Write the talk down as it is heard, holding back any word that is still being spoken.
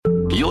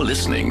You're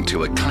listening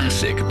to a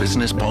classic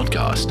business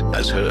podcast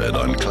as heard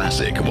on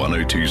Classic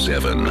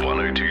 1027.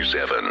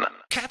 1027.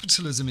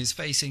 Capitalism is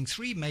facing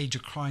three major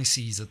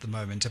crises at the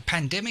moment. A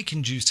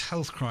pandemic-induced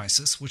health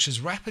crisis, which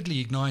has rapidly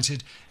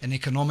ignited an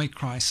economic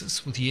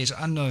crisis with yet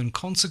unknown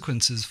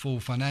consequences for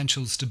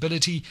financial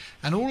stability,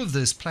 and all of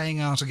this playing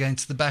out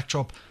against the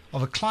backdrop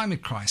of a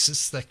climate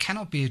crisis that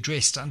cannot be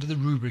addressed under the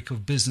rubric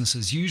of business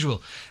as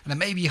usual. And it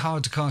may be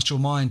hard to cast your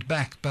mind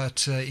back,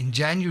 but in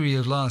January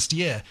of last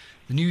year,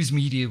 the news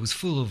media was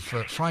full of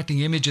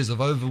frightening images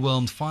of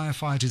overwhelmed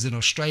firefighters in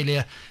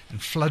Australia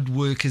and flood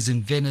workers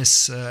in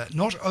Venice,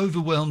 not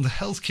overwhelmed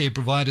healthcare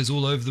providers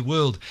all over the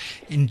world.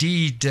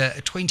 Indeed, a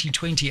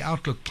 2020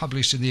 outlook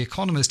published in The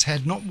Economist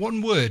had not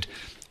one word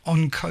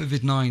on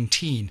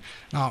COVID-19.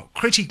 Now,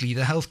 critically,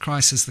 the health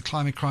crisis, the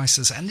climate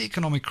crisis and the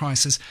economic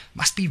crisis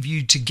must be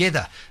viewed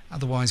together.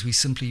 Otherwise, we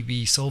simply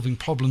be solving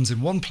problems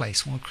in one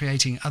place while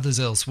creating others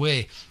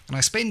elsewhere. And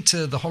I spent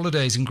the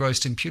holidays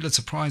engrossed in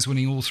Pulitzer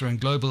Prize-winning author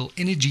and global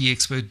energy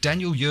expert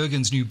Daniel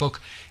Yergin's new book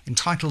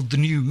entitled The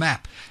New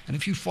Map. And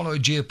if you follow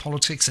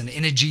geopolitics and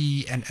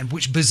energy and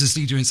which business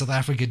leader in South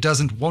Africa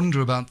doesn't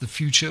wonder about the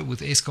future,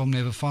 with Eskom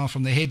never far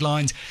from the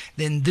headlines,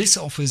 then this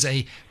offers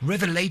a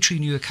revelatory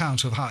new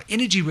account of how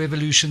energy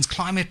revolutions,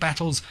 climate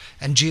battles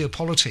and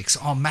geopolitics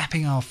are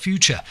mapping our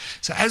future.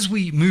 So as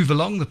we move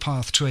along the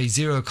path to a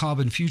zero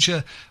carbon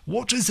future,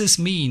 what does this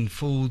mean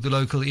for the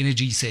local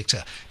energy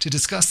sector? To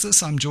discuss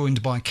this, I'm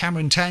joined by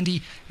Cameron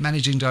Tandy,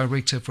 Managing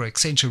Director for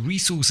Accenture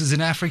Resources in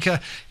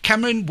Africa.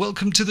 Cameron,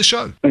 welcome to the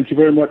show. Thank you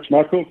very much,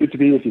 Michael. Good to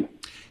be with you.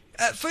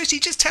 Firstly,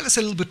 just tell us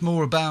a little bit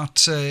more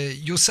about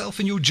yourself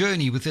and your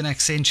journey within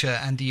Accenture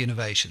and the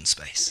innovation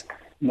space.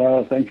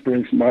 No, thanks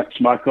very much,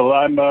 Michael.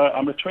 I'm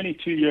a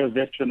 22-year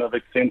veteran of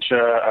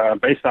Accenture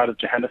based out of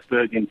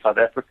Johannesburg in South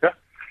Africa.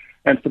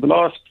 And for the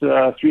last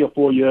 3 or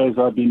 4 years,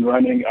 I've been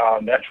running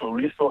our natural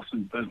resources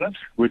business,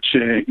 which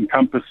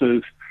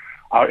encompasses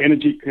our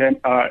energy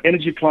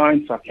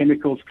clients, our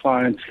chemicals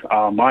clients,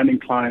 our mining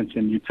clients,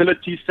 and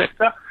utility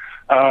sector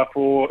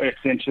for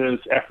Accenture's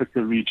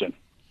Africa region.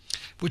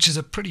 Which is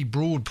a pretty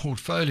broad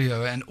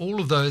portfolio, and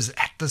all of those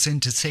at this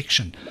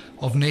intersection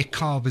of net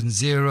carbon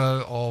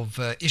zero, of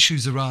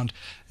issues around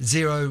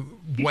zero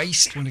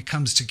waste when it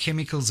comes to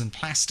chemicals and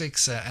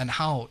plastics, and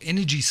how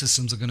energy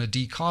systems are going to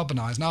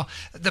decarbonize. Now,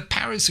 the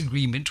Paris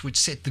Agreement, which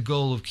set the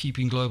goal of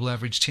keeping global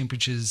average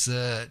temperatures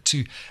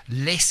to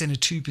less than a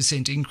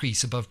 2%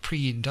 increase above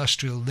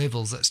pre-industrial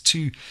levels, that's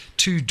 2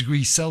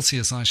 degrees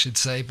Celsius, I should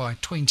say, by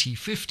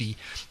 2050,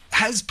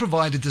 has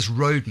provided this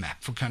roadmap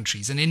for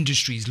countries and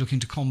industries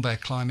looking to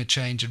combat climate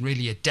change and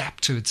really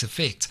adapt to its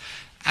effects.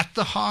 At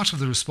the heart of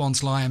the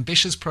response lie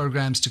ambitious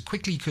programs to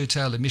quickly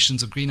curtail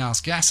emissions of greenhouse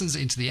gases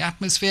into the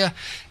atmosphere,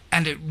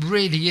 and it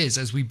really is,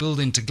 as we build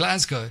into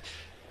Glasgow,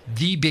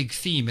 the big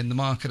theme in the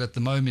market at the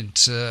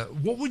moment.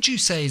 What would you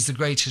say is the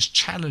greatest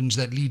challenge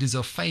that leaders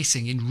are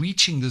facing in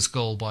reaching this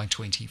goal by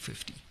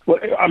 2050? Well,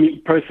 I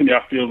mean, personally,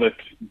 I feel that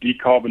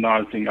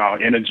decarbonizing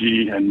our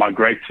energy and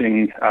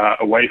migrating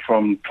away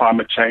from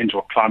climate change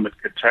or climate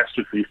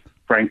catastrophe,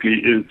 frankly,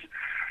 is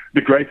the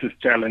greatest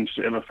challenge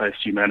to ever face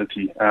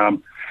humanity.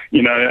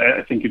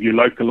 I think if you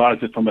localize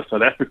it from a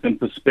South African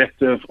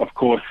perspective, of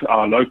course,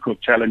 our local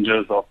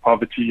challenges of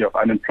poverty, of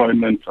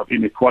unemployment, of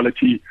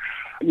inequality,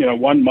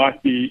 one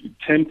might be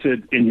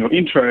tempted in your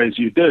intro, as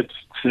you did,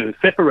 to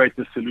separate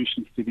the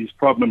solutions to these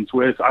problems,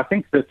 whereas I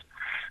think that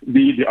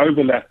the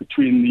overlap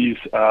between these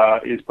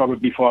is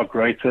probably far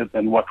greater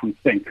than what we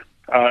think.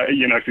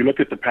 If you look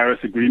at the Paris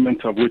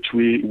Agreement, of which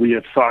we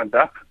have signed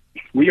up,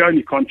 we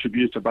only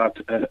contribute about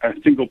a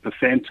single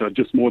percent, or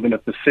just more than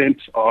 1%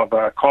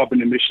 of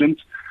carbon emissions,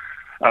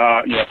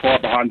 far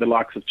behind the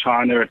likes of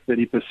China at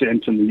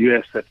 30% and the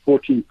US at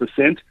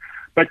 14%.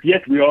 But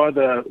yet we are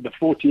the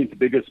 14th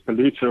biggest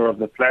polluter of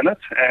the planet.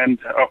 And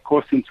of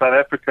course, in South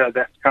Africa,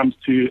 that comes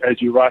to,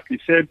 as you rightly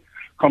said,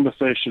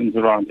 conversations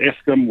around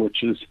Eskom,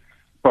 which is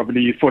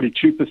probably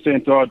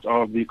 42% odd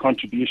of the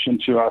contribution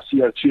to our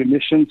CO2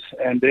 emissions.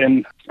 And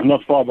then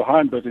not far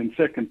behind, but in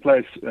second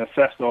place,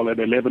 Sasol at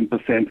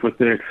 11% with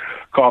their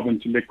carbon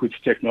to liquids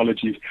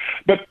technologies.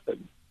 But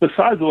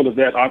besides all of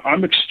that,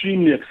 I'm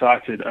extremely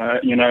excited.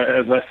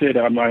 As I said,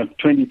 I'm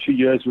 22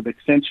 years with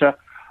Accenture.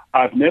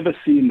 I've never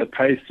seen the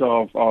pace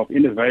of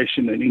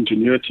innovation and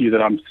ingenuity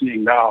that I'm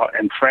seeing now,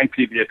 and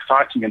frankly, the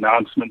exciting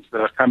announcements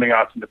that are coming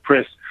out in the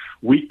press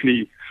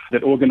weekly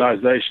that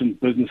organizations,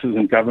 businesses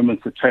and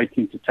governments are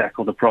taking to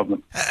tackle the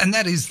problem. And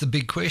that is the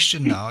big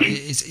question now,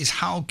 is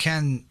how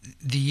can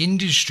the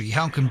industry,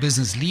 how can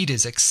business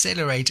leaders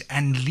accelerate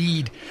and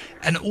lead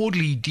an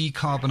orderly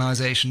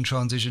decarbonization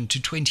transition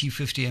to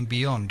 2050 and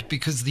beyond?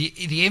 Because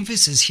the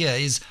emphasis here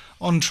is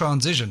on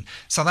transition.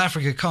 South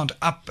Africa can't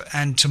up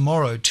and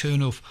tomorrow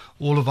turn off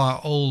all of our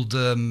old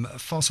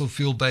fossil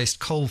fuel-based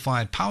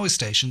coal-fired power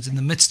stations in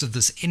the midst of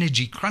this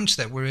energy crunch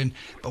that we're in,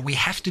 but we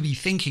have to be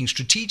thinking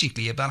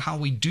strategically about how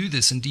we do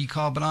this and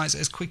decarbonize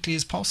as quickly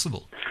as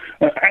possible.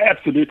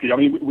 Absolutely. I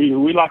mean,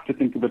 we like to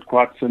think of it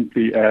quite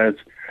simply as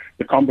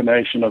the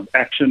combination of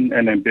action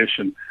and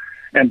ambition.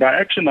 And by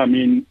action, I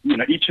mean,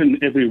 each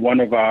and every one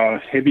of our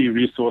heavy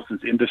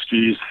resources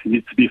industries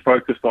needs to be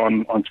focused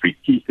on three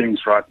key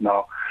things right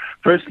now.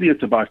 Firstly,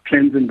 it's about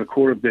cleansing the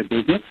core of their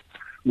business,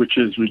 which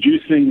is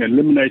reducing,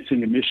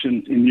 eliminating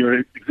emissions in your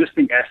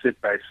existing asset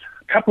base.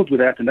 Coupled with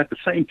that, and at the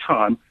same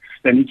time,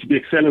 they need to be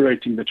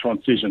accelerating the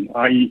transition,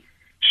 i.e.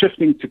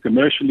 shifting to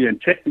commercially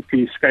and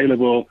technically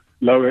scalable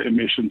lower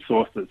emission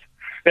sources.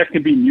 That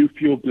can be new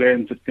fuel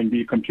blends, it can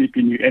be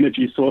completely new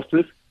energy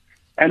sources,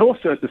 and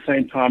also at the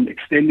same time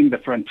extending the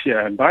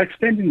frontier. And by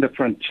extending the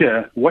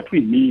frontier, what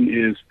we mean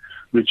is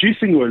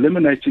reducing or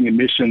eliminating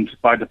emissions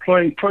by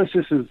deploying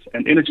processes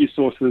and energy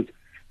sources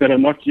that are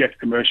not yet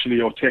commercially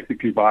or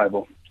technically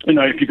viable.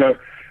 If you go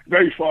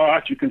very far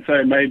out, you can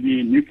say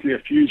maybe nuclear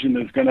fusion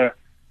is going to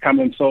come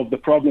and solve the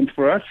problem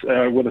for us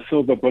with a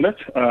silver bullet.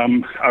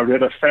 I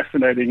read a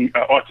fascinating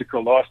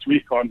article last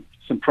week on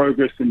some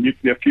progress in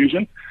nuclear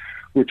fusion,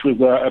 which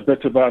was a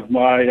bit above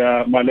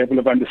my level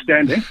of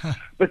understanding.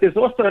 But there's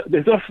also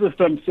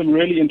some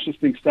really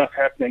interesting stuff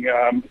happening.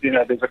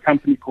 There's a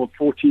company called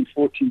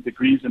 1414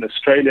 Degrees in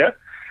Australia,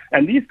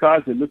 and these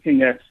guys are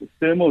looking at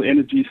thermal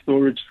energy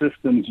storage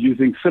systems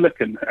using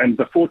silicon. And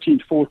the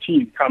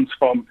 1414 comes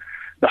from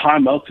the high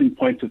melting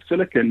point of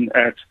silicon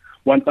at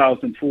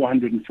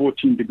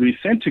 1,414 degrees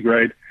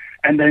centigrade.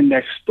 And then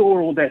they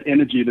store all that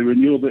energy, the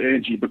renewable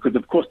energy, because,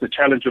 of course, the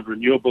challenge of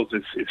renewables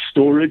is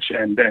storage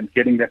and then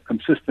getting that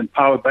consistent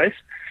power base.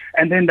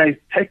 And then they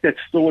take that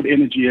stored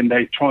energy and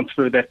they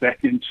transfer that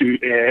back into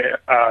air,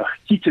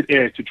 heated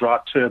air to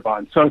drive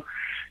turbines. So,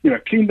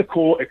 clean the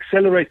core,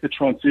 accelerate the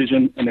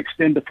transition, and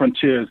extend the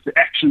frontiers, the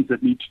actions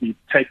that need to be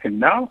taken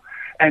now.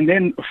 And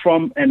then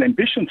from an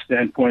ambition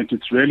standpoint,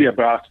 it's really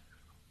about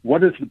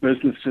what is the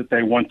business that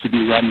they want to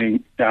be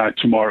running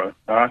tomorrow?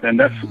 And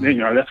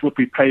that's what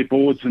we pay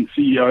boards and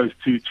CEOs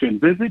to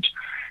envisage.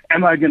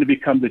 Am I going to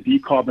become the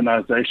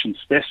decarbonization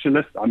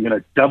specialist? I'm going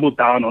to double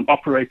down on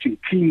operating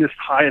cleanest,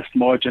 highest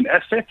margin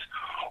assets.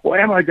 Or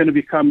am I going to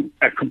become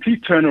a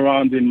complete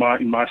turnaround in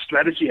my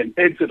strategy and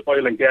exit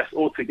oil and gas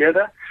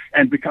altogether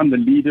and become the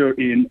leader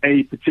in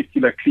a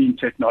particular clean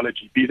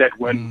technology, be that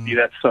wind, be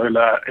that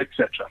solar,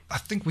 etc.? I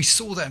think we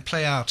saw that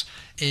play out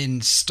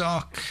in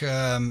stark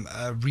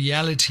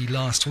reality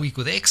last week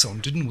with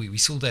Exxon, didn't we? We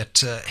saw that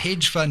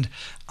hedge fund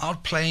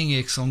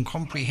outplaying Exxon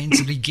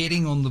comprehensively,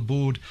 getting on the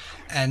board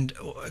and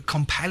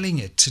compelling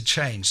it to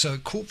change. So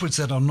corporates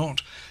that are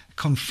not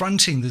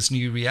confronting this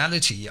new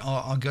reality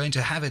are going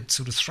to have it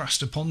sort of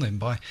thrust upon them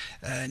by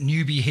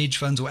newbie hedge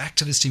funds or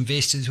activist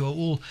investors who are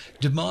all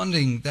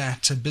demanding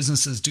that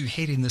businesses do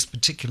head in this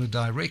particular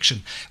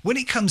direction. When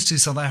it comes to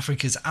South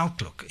Africa's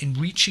outlook in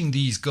reaching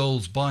these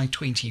goals by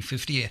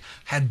 2050, I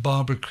had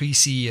Barbara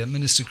Creecy,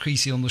 Minister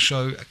Creecy, on the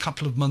show a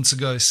couple of months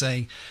ago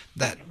saying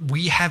that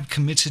we have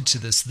committed to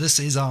this. This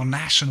is our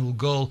national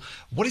goal.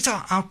 What is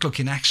our outlook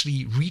in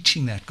actually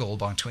reaching that goal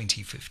by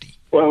 2050?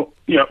 Well,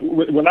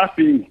 without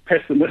being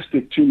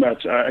pessimistic too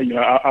much,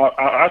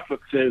 our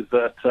outlook says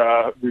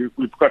that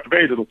we've got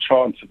very little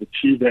chance of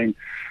achieving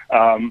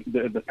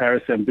the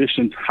Paris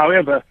ambitions.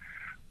 However,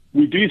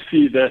 we do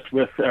see that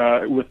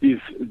with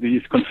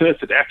these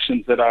concerted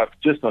actions that I've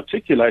just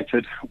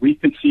articulated, we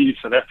can see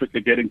South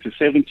Africa getting to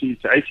 70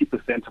 to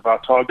 80% of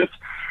our targets,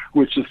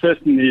 which is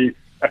certainly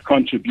a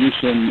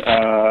contribution,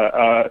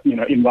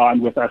 in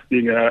line with us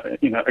being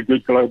a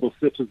good global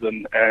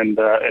citizen and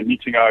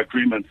meeting our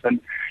agreements. And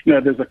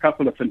there's a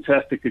couple of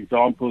fantastic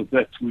examples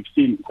that we've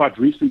seen quite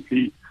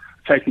recently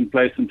taking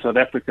place in South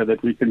Africa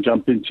that we can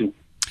jump into.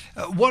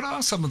 What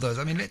are some of those?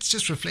 I mean, let's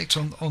just reflect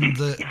on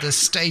the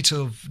state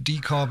of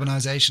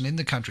decarbonisation in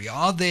the country.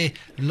 Are there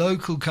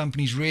local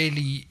companies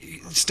really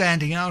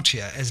standing out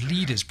here as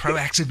leaders,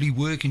 proactively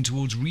working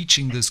towards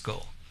reaching this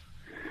goal?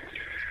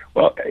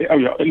 Well,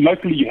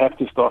 locally, you have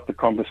to start the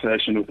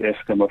conversation with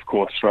Eskom, of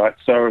course, right?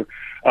 So,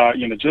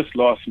 just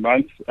last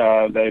month,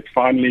 they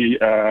finally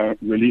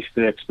released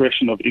their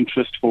expression of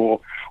interest for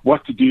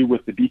what to do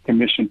with the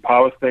decommissioned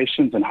power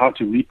stations and how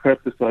to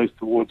repurpose those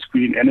towards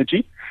green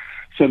energy.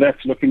 So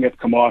that's looking at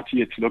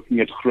Komati, it's looking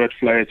at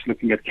Grootvlei, it's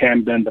looking at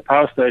Camden, the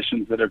power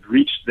stations that have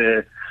reached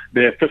their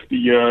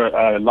 50-year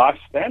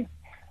lifespan.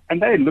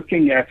 And they're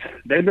looking at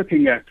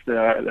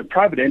the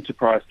private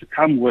enterprise to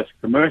come with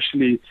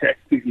commercially,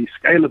 technically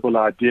scalable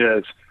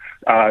ideas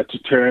to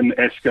turn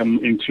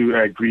Eskom into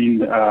a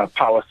green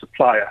power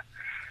supplier.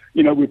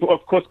 We've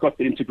of course got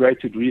the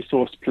integrated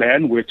resource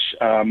plan, which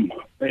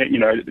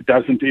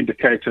doesn't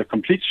indicate a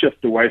complete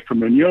shift away from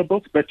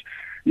renewables, but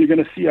you're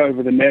going to see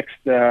over the next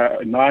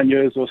 9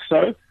 years or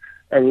so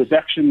a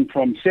reduction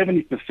from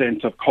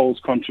 70% of coal's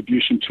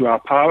contribution to our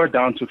power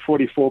down to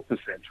 44%,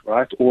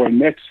 right? Or a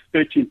net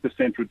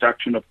 13%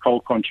 reduction of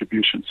coal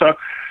contribution. So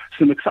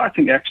some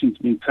exciting actions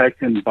being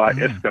taken by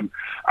Eskom.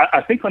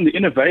 I think on the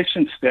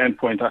innovation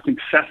standpoint, I think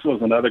Sasol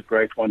is another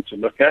great one to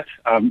look at.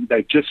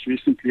 They just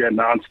recently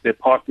announced their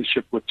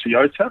partnership with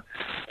Toyota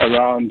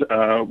around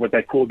what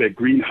they call their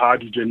Green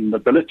Hydrogen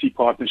Mobility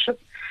Partnership.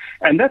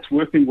 And that's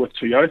working with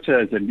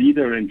Toyota as a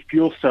leader in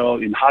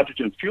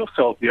hydrogen fuel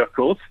cell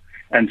vehicles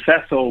and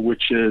Sasol,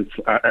 which is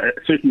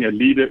certainly a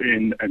leader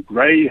in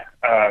gray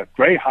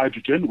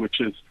hydrogen, which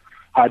is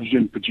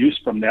hydrogen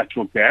produced from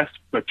natural gas,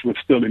 but with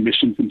still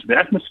emissions into the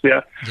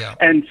atmosphere. Yeah.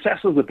 And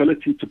Sasol's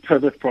ability to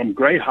pivot from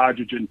gray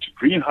hydrogen to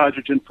green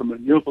hydrogen from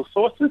renewable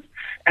sources,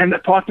 and a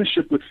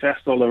partnership with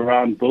Sasol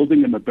around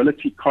building a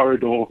mobility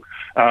corridor,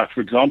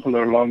 for example,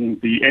 along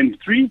the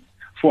N3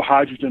 for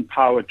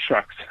hydrogen-powered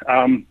trucks.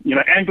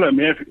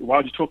 Anglo-American,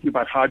 while you're talking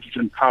about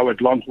hydrogen-powered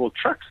long-haul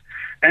trucks,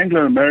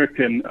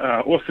 Anglo-American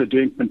also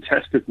doing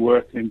fantastic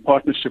work in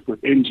partnership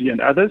with ENGIE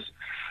and others.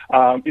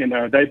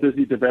 They're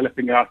busy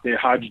developing out their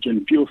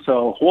hydrogen fuel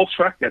cell haul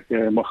truck at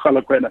their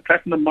Mogalakwena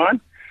Platinum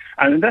Mine.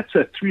 And that's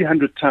a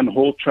 300-ton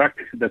haul truck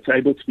that's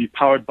able to be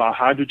powered by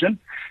hydrogen.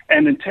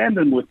 And in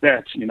tandem with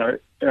that,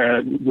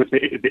 with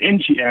the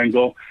ENGIE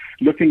angle,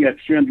 looking at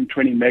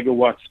 320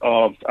 megawatts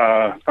of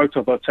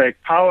photovoltaic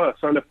power,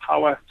 solar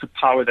power to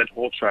power that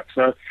haul truck.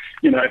 So,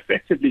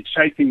 effectively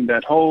taking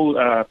that whole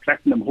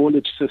platinum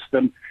haulage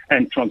system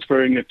and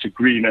transferring it to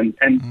green.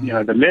 And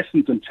the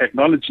lessons and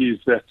technologies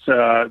that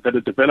are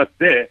developed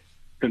there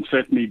can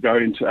certainly go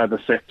into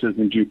other sectors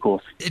in due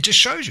course. It just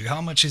shows you how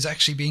much is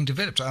actually being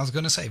developed. I was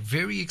going to say,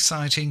 very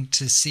exciting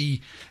to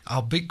see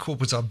our big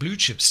corporates, our blue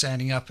chips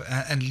standing up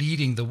and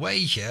leading the way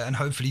here. And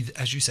hopefully,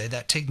 as you say,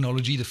 that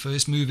technology, the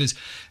first movers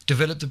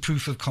develop the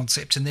proof of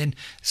concept, and then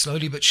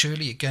slowly but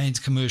surely it gains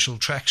commercial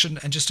traction.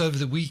 And just over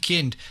the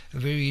weekend, a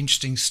very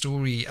interesting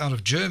story out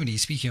of Germany.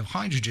 Speaking of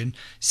hydrogen,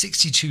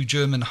 62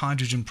 German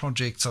hydrogen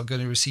projects are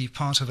going to receive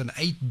part of an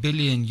 8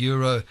 billion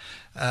euro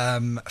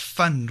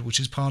fund, which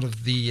is part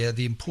of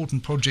the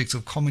important projects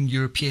of common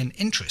European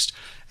interest.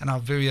 And our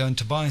very own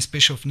Tobias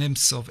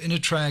Bischoff-Nemts of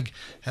Innotrag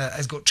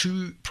has got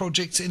 2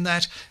 projects in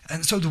that.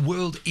 And so the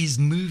world is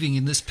moving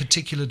in this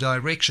particular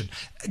direction.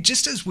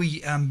 Just as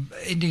we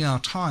ending our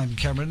time,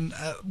 Cameron,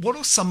 what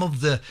are some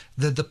of the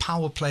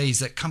power plays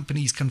that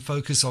companies can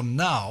focus on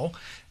now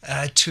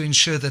to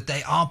ensure that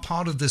they are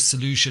part of this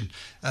solution?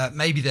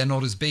 Maybe they're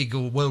not as big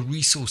or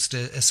well-resourced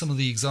as some of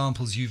the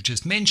examples you've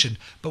just mentioned,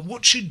 but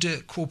what should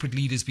corporate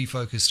leaders be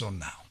focused on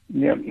now?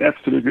 Yeah,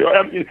 absolutely.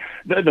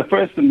 The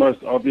first and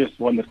most obvious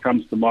one that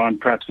comes to mind,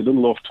 perhaps a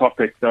little off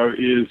topic though,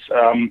 is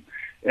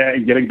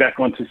getting back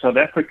onto South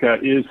Africa,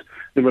 is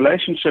the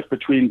relationship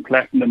between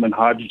platinum and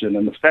hydrogen,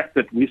 and the fact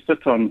that we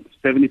sit on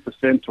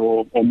 70%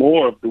 or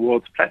more of the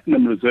world's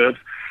platinum reserves,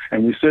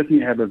 and we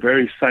certainly have a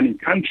very sunny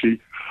country.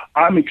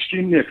 I'm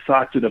extremely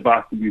excited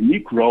about the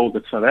unique role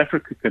that South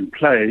Africa can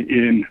play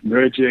in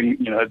merging,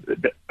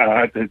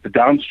 the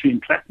downstream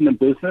platinum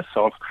business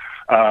of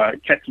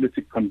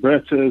catalytic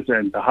converters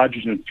and the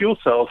hydrogen fuel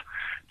cells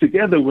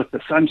together with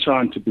the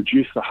sunshine to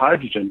produce the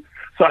hydrogen.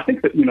 So I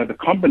think that, the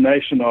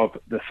combination of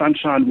the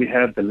sunshine we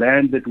have, the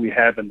land that we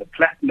have, and the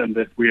platinum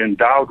that we're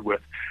endowed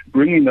with,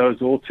 bringing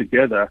those all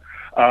together.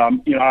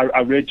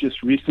 I read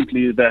just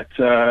recently that,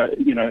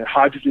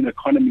 hydrogen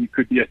economy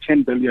could be a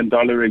 $10 billion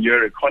a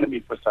year economy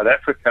for South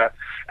Africa,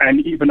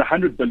 and even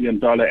 $100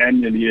 billion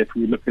annually if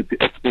we look at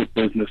the export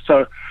business.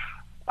 So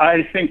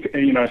I think,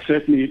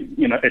 certainly,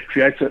 it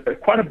creates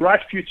quite a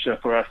bright future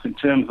for us in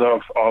terms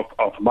of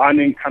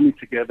mining coming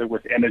together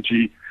with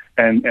energy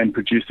and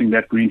producing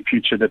that green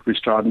future that we're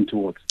striving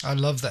towards. I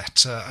love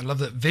that. I love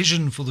that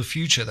vision for the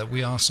future that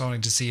we are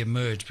starting to see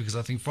emerge, because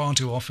I think far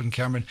too often,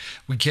 Cameron,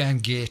 we can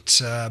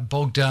get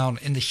bogged down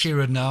in the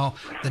here and now,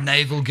 the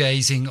navel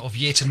gazing of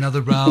yet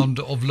another round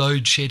of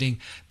load shedding.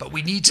 But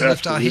we need to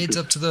lift our heads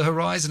up to the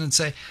horizon and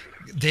say,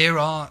 there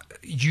are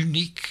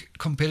unique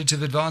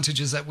competitive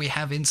advantages that we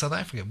have in South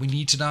Africa. We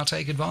need to now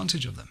take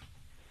advantage of them.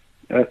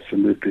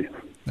 Absolutely.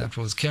 That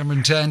was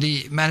Cameron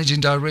Tandy, Managing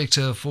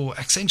Director for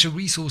Accenture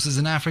Resources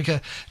in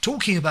Africa,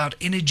 talking about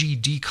energy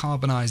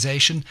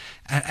decarbonisation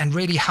and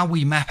really how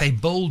we map a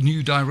bold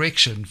new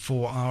direction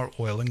for our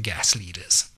oil and gas leaders.